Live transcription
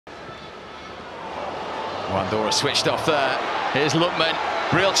Andorra switched off there. Here's Lookman,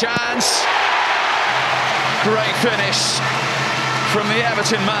 real chance. Great finish from the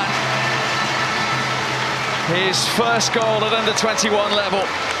Everton man. His first goal at under-21 level.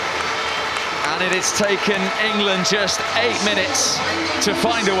 And it has taken England just 8 minutes to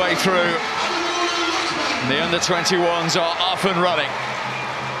find a way through. The under-21s are off and running.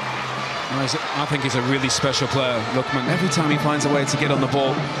 I think he's a really special player, Lookman. Every time he finds a way to get on the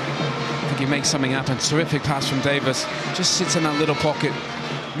ball, I think he makes something happen. Terrific pass from Davis. Just sits in that little pocket,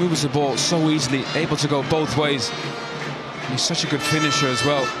 moves the ball so easily, able to go both ways. And he's such a good finisher as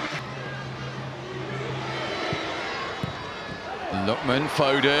well. Lookman,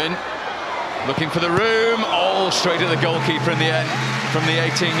 Foden, looking for the room. Oh, straight at the goalkeeper in the end from the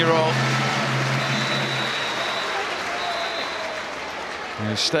 18-year-old.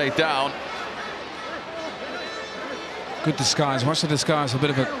 He stayed down. Good disguise. Watch the disguise. A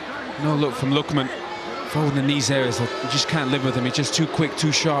bit of a no look from Lookman. Foden in these areas that you just can't live with him. He's just too quick,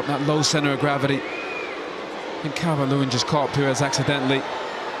 too sharp. That low centre of gravity. I think Calvert-Lewin just caught Pires accidentally.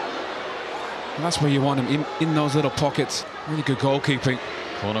 And that's where you want him, in those little pockets. Really good goalkeeping.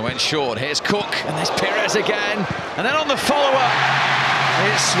 Corner went short. Here's Cook, and there's Pires again. And then on the follow-up,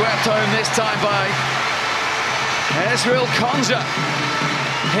 it's swept home this time by Ezreal Konsa.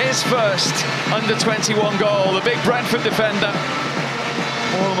 His first under-21 goal, the big Brentford defender.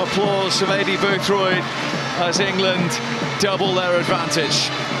 Warm applause from Aidy Boothroyd as England double their advantage.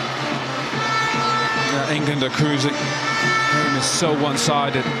 Yeah, England are cruising. The game is so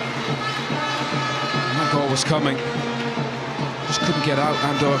one-sided. That goal was coming. Just couldn't get out.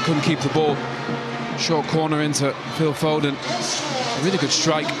 Andorra couldn't keep the ball. Short corner into Phil Foden. A really good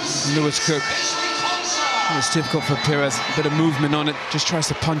strike from Lewis Cook. It's difficult for Pires. A bit of movement on it. Just tries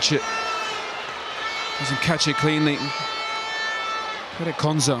to punch it. Doesn't catch it cleanly. Credit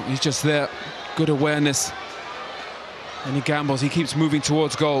Konsa. He's just there. Good awareness. And he gambles. He keeps moving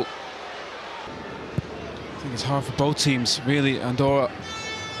towards goal. I think it's hard for both teams, really. Andorra,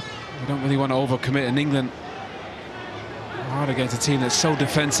 they don't really want to overcommit. In England, hard against a team that's so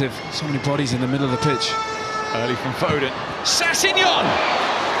defensive. So many bodies in the middle of the pitch. Early from Foden. Sessegnon!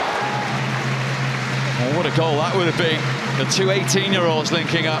 Oh, what a goal that would have been. The two 18-year-olds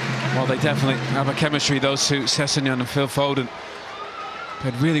linking up. Well, they definitely have a chemistry, those two, Sessegnon and Phil Foden.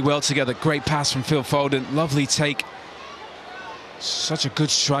 Played really well together. Great pass from Phil Foden. Lovely take. Such a good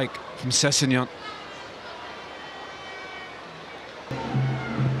strike from Sessegnon.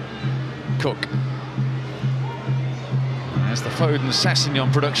 Cook. There's the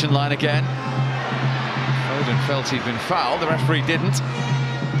Foden-Sessegnon production line again. Foden felt he'd been fouled. The referee didn't.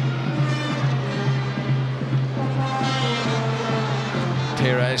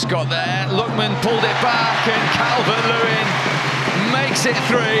 Pires got there, Lookman pulled it back, and Calvert-Lewin makes it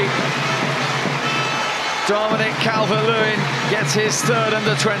 3. Dominic Calvert-Lewin gets his third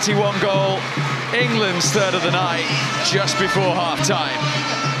under-21 goal, England's third of the night, just before half-time.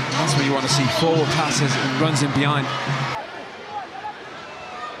 That's what you want to see, forward passes and runs in behind.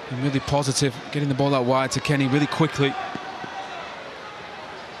 And really positive, getting the ball out wide to Kenny really quickly.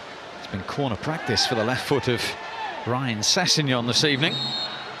 It's been corner practice for the left foot of Ryan Sessegnon this evening.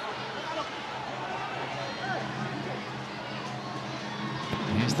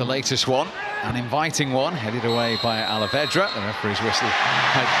 Here's the latest one, an inviting one, headed away by Alavedra. The referee's whistle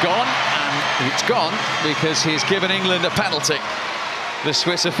had gone, and it's gone because he's given England a penalty. The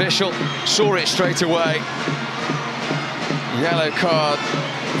Swiss official saw it straight away. Yellow card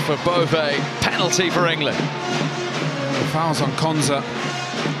for Bove, penalty for England. The foul's on Konsa.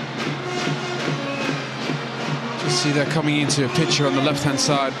 See, they're coming into a picture on the left-hand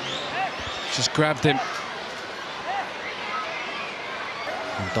side. Just grabbed him.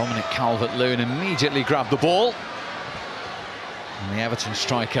 And Dominic Calvert-Lewin immediately grabbed the ball. And the Everton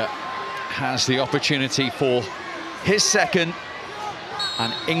striker has the opportunity for his second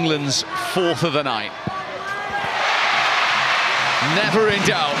and England's fourth of the night. Never in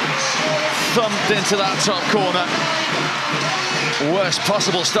doubt. Thumped into that top corner. Worst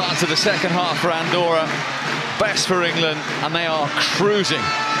possible start to the second half for Andorra. Best for England, and they are cruising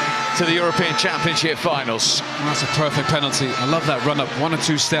to the European Championship finals. That's a perfect penalty. I love that run-up. 1 or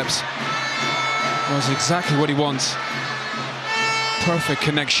 2 steps. Was exactly what he wants. Perfect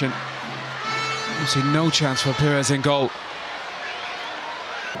connection. You see no chance for Pires in goal.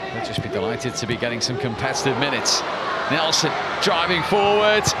 They'll just be delighted to be getting some competitive minutes. Nelson driving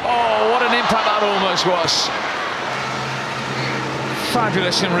forward. Oh, what an impact that almost was.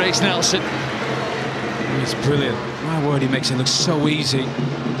 Fabulous from Reiss Nelson. He's brilliant. My word, he makes it look so easy.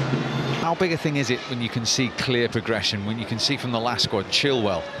 How big a thing is it when you can see clear progression, when you can see from the last squad,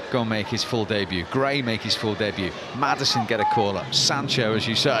 Chilwell go and make his full debut, Gray make his full debut, Maddison get a call-up, Sancho, as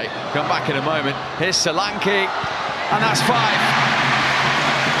you say, come back in a moment. Here's Solanke, and that's 5.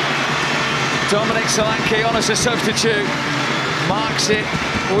 Dominic Solanke on as a substitute, marks it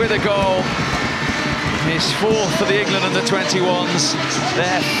with a goal. His 4th for the England under-21s,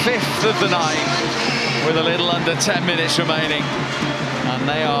 their 5th of the night, with a little under 10 minutes remaining. And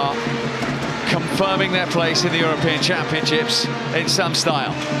they are confirming their place in the European Championships in some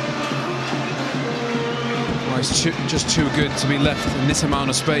style. Well, it's just too good to be left in this amount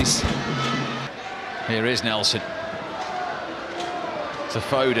of space. Here is Nelson. To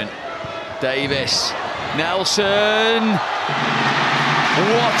Foden. Davis. Nelson.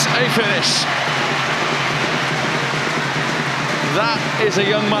 What a finish. That is a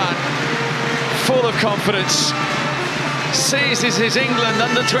young man full of confidence. Seizes his England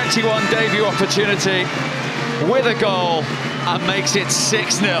under-21 debut opportunity with a goal and makes it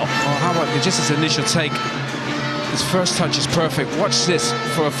 6-0. Oh, how about just his initial take? His first touch is perfect. Watch this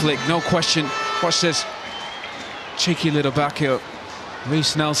for a flick, no question. Watch this. Cheeky little back heel.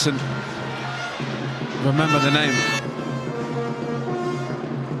 Reiss Nelson. Remember the name.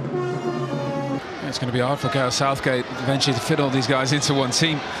 It's going to be hard for Gareth Southgate eventually to fit all these guys into one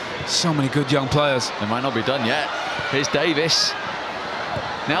team. So many good young players. They might not be done yet. Here's Davis.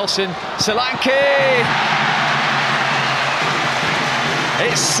 Nelson. Solanke!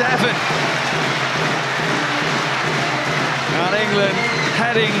 It's 7. And England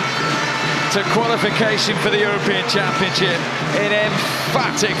heading to qualification for the European Championship in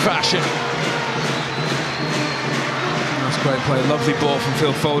emphatic fashion. That's great play. Lovely ball from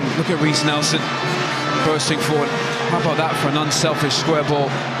Phil Foden. Look at Reiss Nelson bursting forward. How about that for an unselfish square ball?